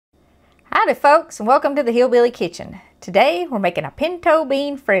Howdy folks, and welcome to the Hillbilly Kitchen. Today we're making a pinto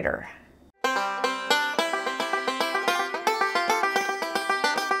bean fritter.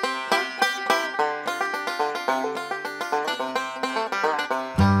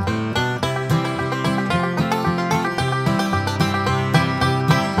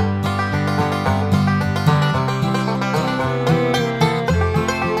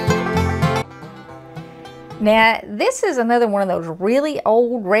 Now, this is another one of those really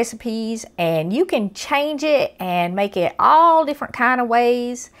old recipes, and you can change it and make it all different kind of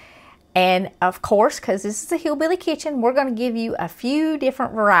ways. And of course, because this is a Hillbilly Kitchen, we're going to give you a few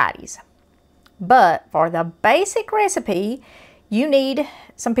different varieties. But for the basic recipe, you need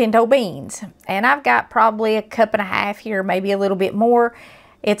some pinto beans. And I've got probably a cup and a half here, maybe a little bit more.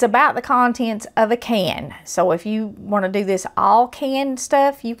 It's about the contents of a can. So if you want to do this all canned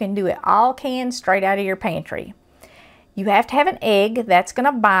stuff, you can do it all canned straight out of your pantry. You have to have an egg that's going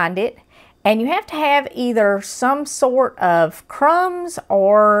to bind it, and you have to have either some sort of crumbs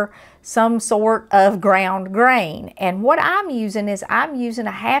or some sort of ground grain. And what I'm using is I'm using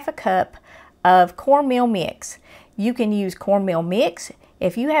a half a cup of cornmeal mix. You can use cornmeal mix.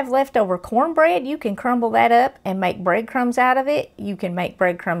 If you have leftover cornbread, you can crumble that up and make breadcrumbs out of it. You can make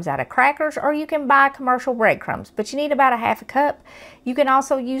breadcrumbs out of crackers, or you can buy commercial breadcrumbs, but you need about a half a cup. You can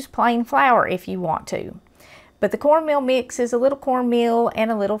also use plain flour if you want to. But the cornmeal mix is a little cornmeal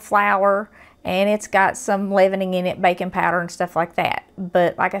and a little flour, and it's got some leavening in it, baking powder and stuff like that.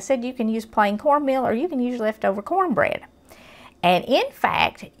 But like I said, you can use plain cornmeal, or you can use leftover cornbread. And in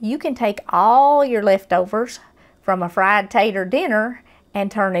fact, you can take all your leftovers from a fried tater dinner and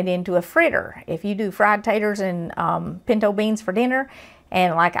turn it into a fritter. If you do fried taters and pinto beans for dinner,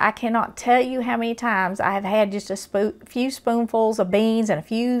 and like I cannot tell you how many times I have had just a few spoonfuls of beans and a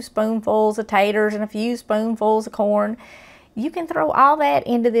few spoonfuls of taters and a few spoonfuls of corn, you can throw all that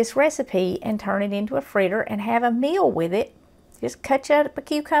into this recipe and turn it into a fritter and have a meal with it. Just cut up a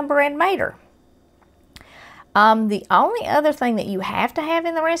cucumber and mater. The only other thing that you have to have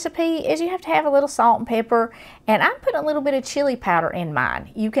in the recipe is you have to have a little salt and pepper, and I'm putting a little bit of chili powder in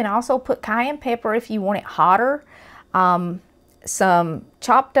mine. You can also put cayenne pepper if you want it hotter. Some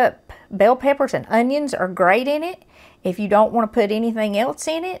chopped up bell peppers and onions are great in it. If you don't want to put anything else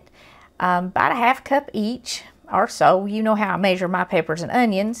in it, about a half cup each or so. You know how I measure my peppers and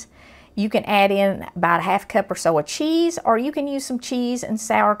onions. You can add in about a half cup or so of cheese, or you can use some cheese and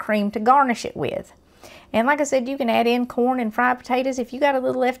sour cream to garnish it with. And like I said, you can add in corn and fried potatoes. If you got a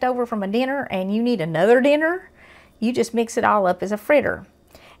little left over from a dinner and you need another dinner, you just mix it all up as a fritter.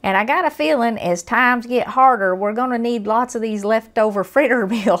 And I got a feeling as times get harder, we're going to need lots of these leftover fritter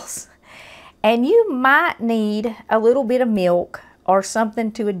meals. And you might need a little bit of milk or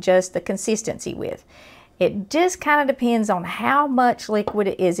something to adjust the consistency with. It just kind of depends on how much liquid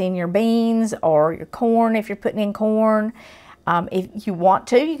is in your beans or your corn if you're putting in corn. If you want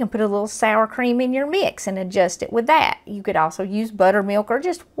to, you can put a little sour cream in your mix and adjust it with that. You could also use buttermilk or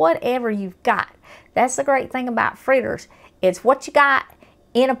just whatever you've got. That's the great thing about fritters. It's what you got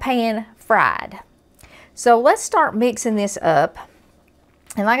in a pan fried. So let's start mixing this up.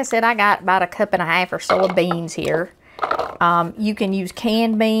 And like I said, I got about a cup and a half or so of beans here. You can use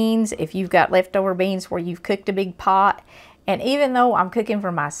canned beans if you've got leftover beans where you've cooked a big pot. And even though I'm cooking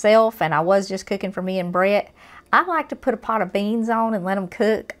for myself and I was just cooking for me and Brett, I like to put a pot of beans on and let them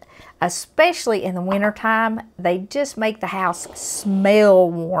cook, especially in the winter time. They just make the house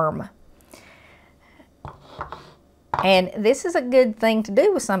smell warm. And this is a good thing to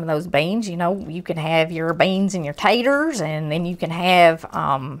do with some of those beans. You know, you can have your beans and your taters, and then you can have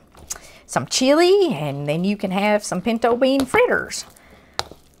some chili, and then you can have some pinto bean fritters.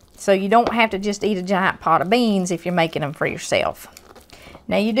 So you don't have to just eat a giant pot of beans if you're making them for yourself.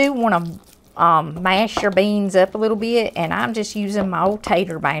 Now you do want to mash your beans up a little bit, and I'm just using my old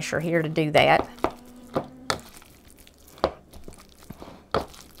tater masher here to do that.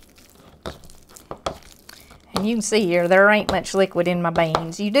 And you can see here there ain't much liquid in my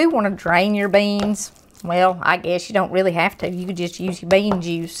beans. You do want to drain your beans. Well, I guess you don't really have to. You could just use your bean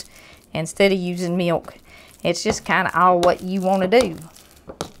juice instead of using milk. It's just kind of all what you want to do.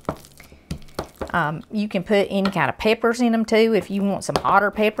 You can put any kind of peppers in them too. If you want some hotter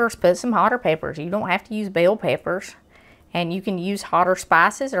peppers, put some hotter peppers. You don't have to use bell peppers. And you can use hotter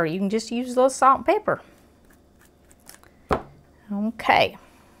spices, or you can just use a little salt and pepper. Okay.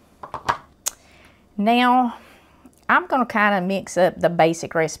 Now, I'm going to kind of mix up the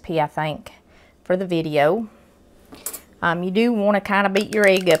basic recipe, I think, for the video. You do want to kind of beat your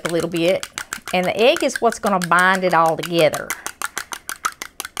egg up a little bit. And the egg is what's going to bind it all together.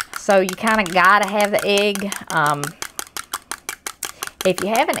 So you kind of got to have the egg. If you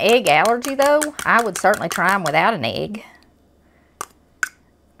have an egg allergy though, I would certainly try them without an egg.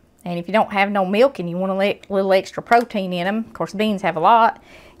 And if you don't have no milk and you want a little extra protein in them, of course beans have a lot,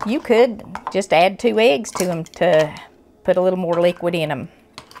 you could just add 2 eggs to them to put a little more liquid in them.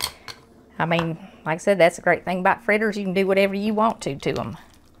 I mean, like I said, that's the great thing about fritters. You can do whatever you want to them.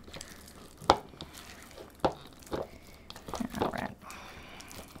 All right.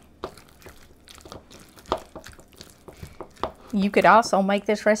 You could also make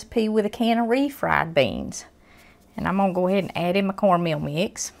this recipe with a can of refried beans. And I'm going to go ahead and add in my cornmeal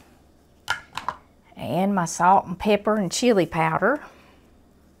mix. And my salt and pepper and chili powder.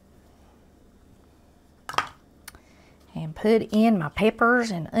 And put in my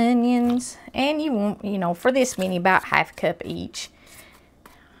peppers and onions. And you want, you know, for this many, about 1/2 cup each.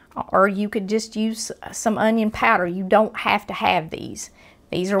 Or you could just use some onion powder. You don't have to have these.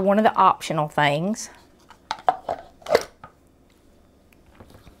 These are one of the optional things.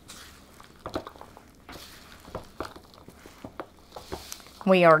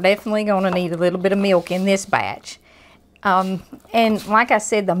 We are definitely going to need a little bit of milk in this batch. And like I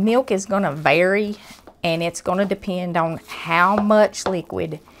said, the milk is going to vary, and it's going to depend on how much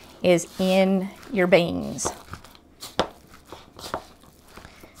liquid is in your beans.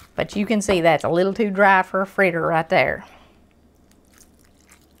 But you can see that's a little too dry for a fritter right there.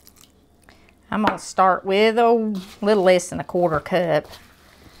 I'm going to start with a little less than 1/4 cup,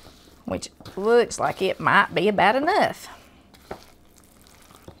 which looks like it might be about enough.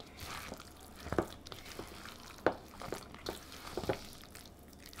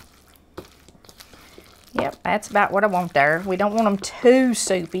 Yep, that's about what I want there. We don't want them too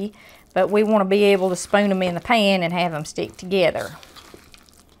soupy, but we want to be able to spoon them in the pan and have them stick together.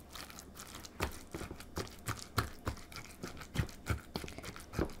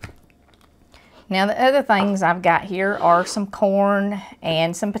 Now the other things I've got here are some corn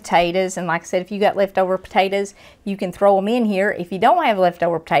and some potatoes. And like I said, if you got leftover potatoes, you can throw them in here. If you don't have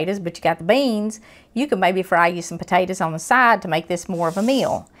leftover potatoes, but you got the beans, you can maybe fry you some potatoes on the side to make this more of a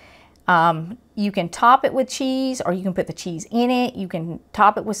meal. You can top it with cheese, or you can put the cheese in it. You can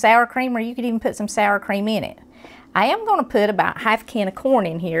top it with sour cream, or you could even put some sour cream in it. I am going to put about 1/2 can of corn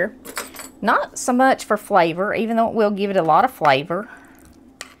in here. Not so much for flavor, even though it will give it a lot of flavor.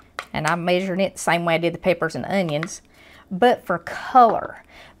 And I'm measuring it the same way I did the peppers and onions, but for color.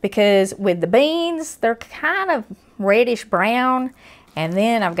 Because with the beans, they're kind of reddish brown, and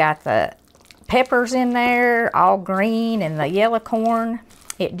then I've got the peppers in there, all green, and the yellow corn.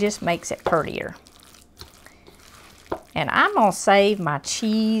 It just makes it prettier. And I'm going to save my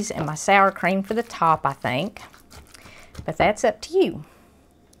cheese and my sour cream for the top, I think. But that's up to you.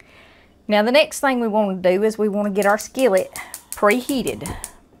 Now the next thing we want to do is we want to get our skillet preheated.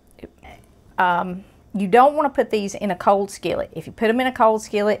 You don't want to put these in a cold skillet. If you put them in a cold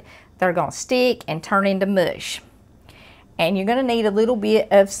skillet, they're going to stick and turn into mush. And you're going to need a little bit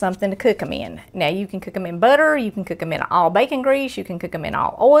of something to cook them in. Now you can cook them in butter, you can cook them in all bacon grease, you can cook them in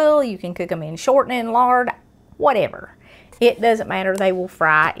all oil, you can cook them in shortening, lard, whatever. It doesn't matter, they will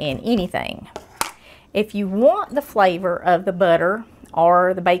fry in anything. If you want the flavor of the butter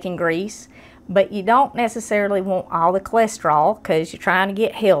or the bacon grease, but you don't necessarily want all the cholesterol because you're trying to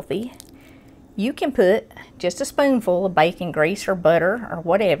get healthy, you can put just a spoonful of bacon grease or butter or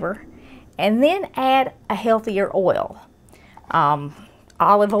whatever, and then add a healthier oil.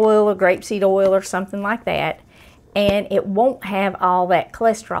 Olive oil or grapeseed oil or something like that, and it won't have all that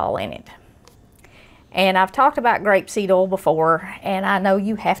cholesterol in it. And I've talked about grapeseed oil before, and I know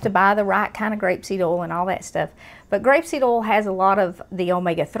you have to buy the right kind of grapeseed oil and all that stuff, but grapeseed oil has a lot of the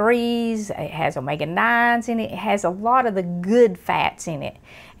omega-3s, it has omega-9s in it, it has a lot of the good fats in it,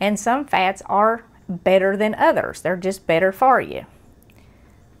 and some fats are better than others. They're just better for you.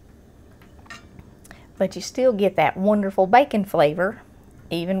 But you still get that wonderful bacon flavor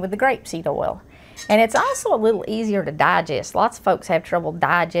even with the grapeseed oil. And it's also a little easier to digest. Lots of folks have trouble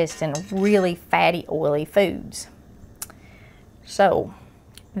digesting really fatty, oily foods. So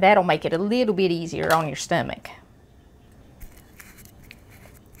that'll make it a little bit easier on your stomach.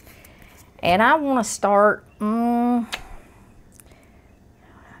 And I want to start, I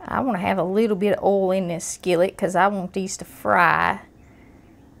want to have a little bit of oil in this skillet because I want these to fry.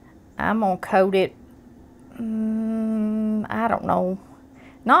 I'm going to coat it, I don't know,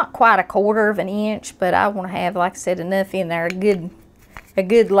 not quite 1/4 of an inch, but I want to have, like I said, enough in there, a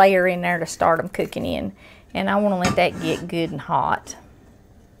good layer in there to start them cooking in. And I want to let that get good and hot.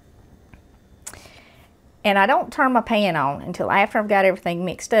 And I don't turn my pan on until after I've got everything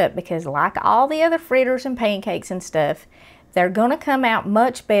mixed up, because like all the other fritters and pancakes and stuff, they're going to come out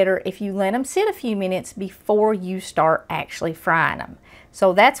much better if you let them sit a few minutes before you start actually frying them.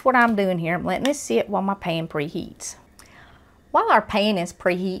 So that's what I'm doing here. I'm letting this sit while my pan preheats. While our pan is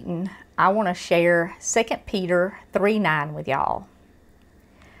preheating, I want to share 2 Peter 3:9 with y'all.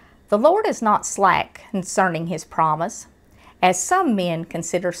 The Lord is not slack concerning his promise, as some men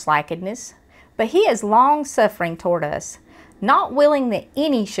consider slackness, but he is long-suffering toward us, not willing that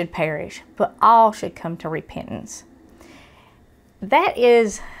any should perish, but all should come to repentance. That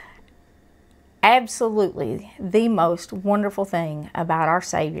is absolutely the most wonderful thing about our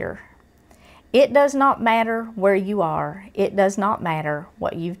Savior. It does not matter where you are. It does not matter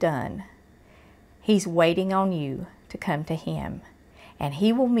what you've done. He's waiting on you to come to him, and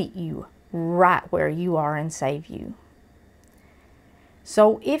he will meet you right where you are and save you.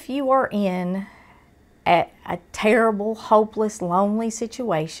 So if you are in a terrible, hopeless, lonely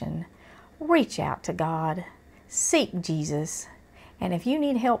situation, reach out to God. Seek Jesus. And if you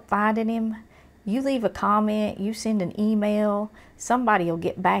need help finding him, you leave a comment, you send an email, somebody will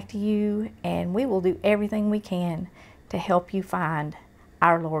get back to you, and we will do everything we can to help you find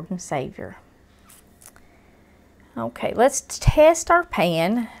our Lord and Savior. Okay, let's test our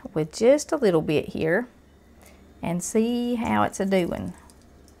pan with just a little bit here and see how it's a-doing.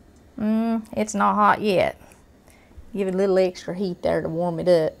 It's not hot yet. Give it a little extra heat there to warm it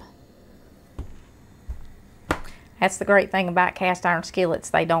up. That's the great thing about cast iron skillets,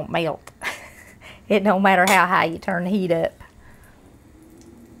 they don't melt. It don't matter how high you turn the heat up.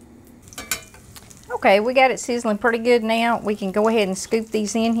 Okay, we got it sizzling pretty good now. We can go ahead and scoop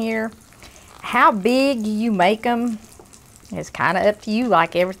these in here. How big you make them is kind of up to you,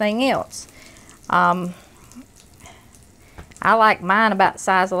 like everything else. I like mine about the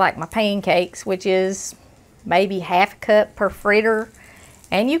size of like my pancakes, which is maybe half a cup per fritter.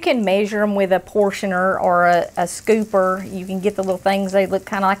 And you can measure them with a portioner or a scooper. You can get the little things, they look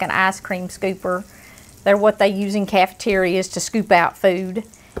kind of like an ice cream scooper. They're what they use in cafeterias to scoop out food.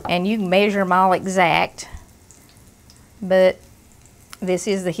 And you can measure them all exact. But this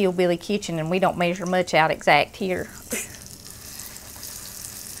is the Hillbilly kitchen and we don't measure much out exact here.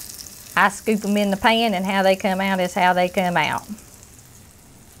 I scoop them in the pan and how they come out is how they come out.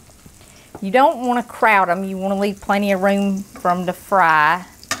 You don't want to crowd them. You want to leave plenty of room for them to fry.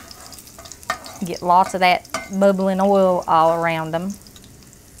 Get lots of that bubbling oil all around them.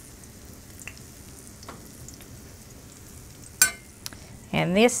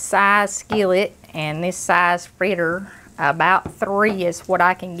 And this size skillet and this size fritter, about 3 is what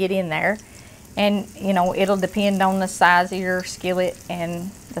I can get in there. And you know, it'll depend on the size of your skillet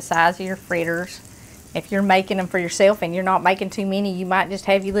and the size of your fritters. If you're making them for yourself and you're not making too many, you might just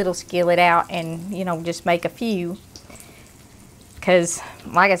have your little skillet out and, you know, just make a few. Because,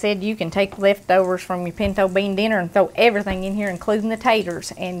 like I said, you can take leftovers from your pinto bean dinner and throw everything in here, including the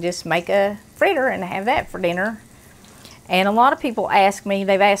taters, and just make a fritter and have that for dinner. And a lot of people ask me,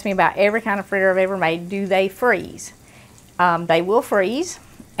 they've asked me about every kind of fritter I've ever made, do they freeze? They will freeze.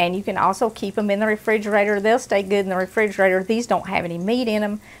 And you can also keep them in the refrigerator. They'll stay good in the refrigerator. These don't have any meat in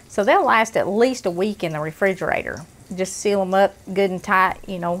them, so they'll last at least a week in the refrigerator. Just seal them up good and tight,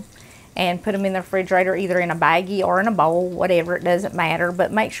 you know, and put them in the refrigerator either in a baggie or in a bowl, whatever, it doesn't matter.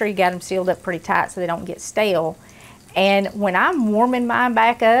 But make sure you got them sealed up pretty tight so they don't get stale. And when I'm warming mine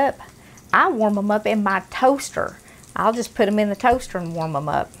back up, I warm them up in my toaster. I'll just put them in the toaster and warm them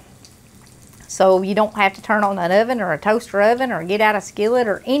up. So you don't have to turn on an oven or a toaster oven or get out a skillet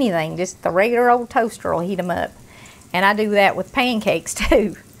or anything. Just the regular old toaster will heat them up. And I do that with pancakes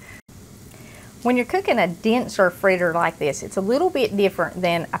too. When you're cooking a denser fritter like this, it's a little bit different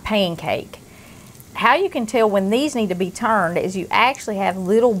than a pancake. How you can tell when these need to be turned is you actually have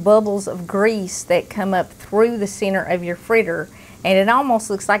little bubbles of grease that come up through the center of your fritter. And it almost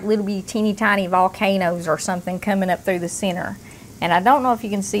looks like little bitty teeny tiny volcanoes or something coming up through the center. And I don't know if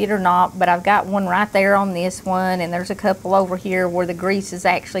you can see it or not, but I've got one right there on this one, and there's a couple over here where the grease is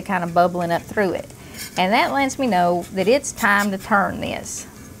actually kind of bubbling up through it. And that lets me know that it's time to turn this.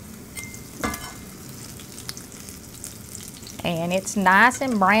 And it's nice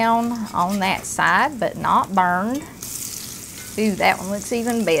and brown on that side, but not burned. Ooh, that one looks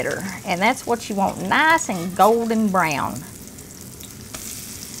even better. And that's what you want, nice and golden brown.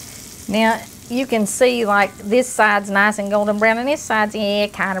 Now, you can see like this side's nice and golden brown and this side's, yeah,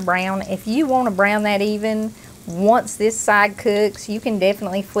 kind of brown. If you want to brown that even, once this side cooks, you can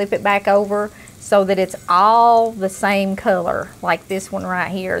definitely flip it back over so that it's all the same color, like this one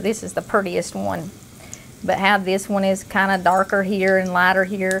right here. This is the prettiest one. But how this one is kind of darker here and lighter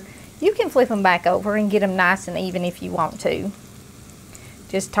here, you can flip them back over and get them nice and even if you want to.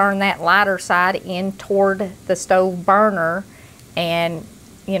 Just turn that lighter side in toward the stove burner and,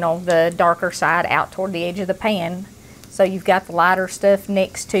 you know, the darker side out toward the edge of the pan so you've got the lighter stuff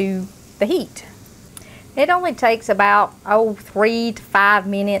next to the heat. It only takes about 3 to 5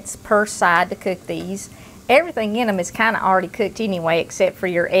 minutes per side to cook these. Everything in them is kind of already cooked anyway, except for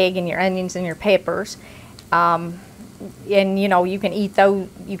your egg and your onions and your peppers. And you know, you can eat those.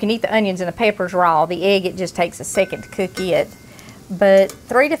 You can eat the onions and the peppers raw. The egg, it just takes a second to cook it. But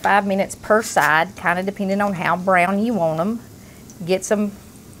 3 to 5 minutes per side, kind of depending on how brown you want them. Gets them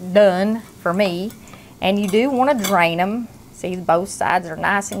done for me. And you do want to drain them. See, both sides are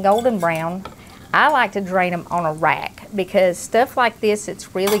nice and golden brown. I like to drain them on a rack because stuff like this,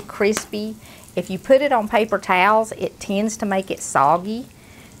 it's really crispy. If you put it on paper towels, it tends to make it soggy.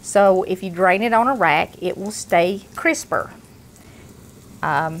 So if you drain it on a rack, it will stay crisper.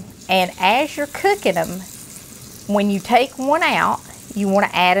 And as you're cooking them, when you take one out, you want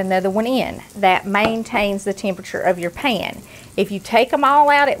to add another one in. That maintains the temperature of your pan. If you take them all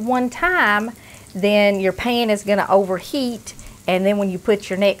out at one time, then your pan is going to overheat, and then when you put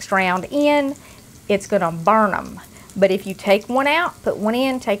your next round in, it's going to burn them. But if you take one out, put one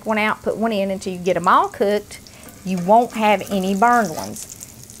in, take one out, put one in until you get them all cooked, you won't have any burned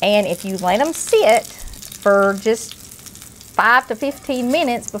ones. And if you let them sit for just 5 to 15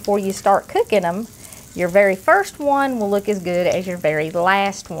 minutes before you start cooking them, your very first one will look as good as your very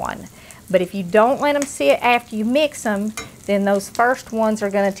last one. But if you don't let them sit after you mix them, then those first ones are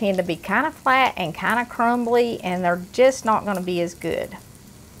going to tend to be kind of flat and kind of crumbly, and they're just not going to be as good.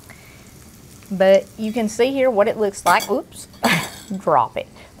 But you can see here what it looks like. Oops, drop it.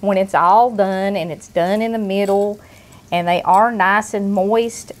 When it's all done and it's done in the middle and they are nice and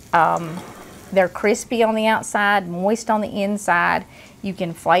moist, they're crispy on the outside, moist on the inside. You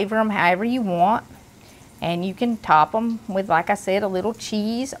can flavor them however you want, and you can top them with, like I said, a little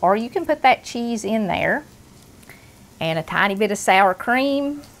cheese, or you can put that cheese in there and a tiny bit of sour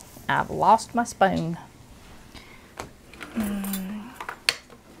cream. I've lost my spoon.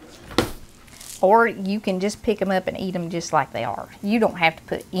 Or you can just pick them up and eat them just like they are. You don't have to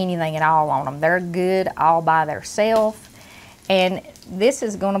put anything at all on them. They're good all by themselves. And this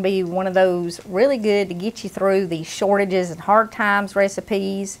is going to be one of those really good to get you through these shortages and hard times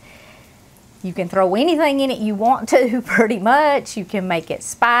recipes. You can throw anything in it you want to, pretty much. You can make it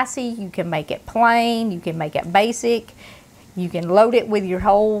spicy, you can make it plain, you can make it basic. You can load it with your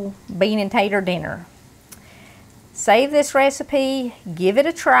whole bean and tater dinner. Save this recipe, give it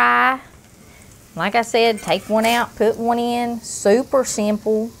a try. Like I said, take one out, put one in. Super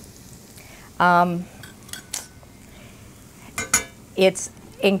simple. It's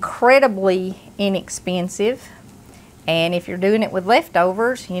incredibly inexpensive. And if you're doing it with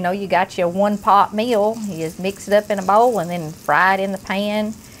leftovers, you know, you got your one pot meal. You just mix it up in a bowl and then fry it in the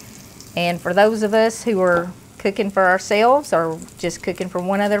pan. And for those of us who are cooking for ourselves or just cooking for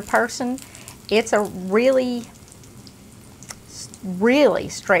one other person, it's a really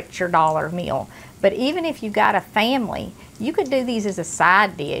stretch your dollar meal. But even if you got a family, you could do these as a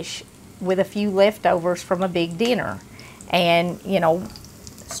side dish with a few leftovers from a big dinner and, you know,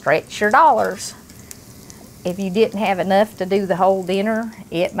 stretch your dollars. If you didn't have enough to do the whole dinner,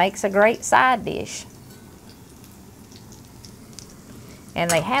 it makes a great side dish.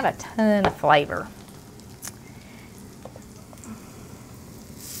 And they have a ton of flavor.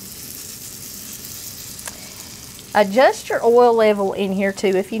 Adjust your oil level in here too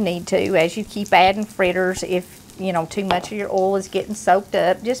if you need to as you keep adding fritters. If you know too much of your oil is getting soaked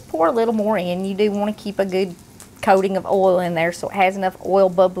up, just pour a little more in. You do want to keep a good coating of oil in there so it has enough oil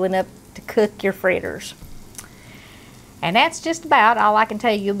bubbling up to cook your fritters. And that's just about all I can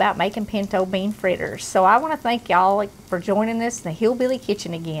tell you about making pinto bean fritters. So I want to thank y'all for joining us in the Hillbilly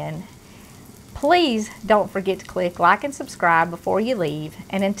Kitchen again. Please don't forget to click like and subscribe before you leave.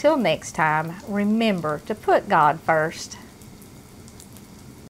 And until next time, remember to put God first.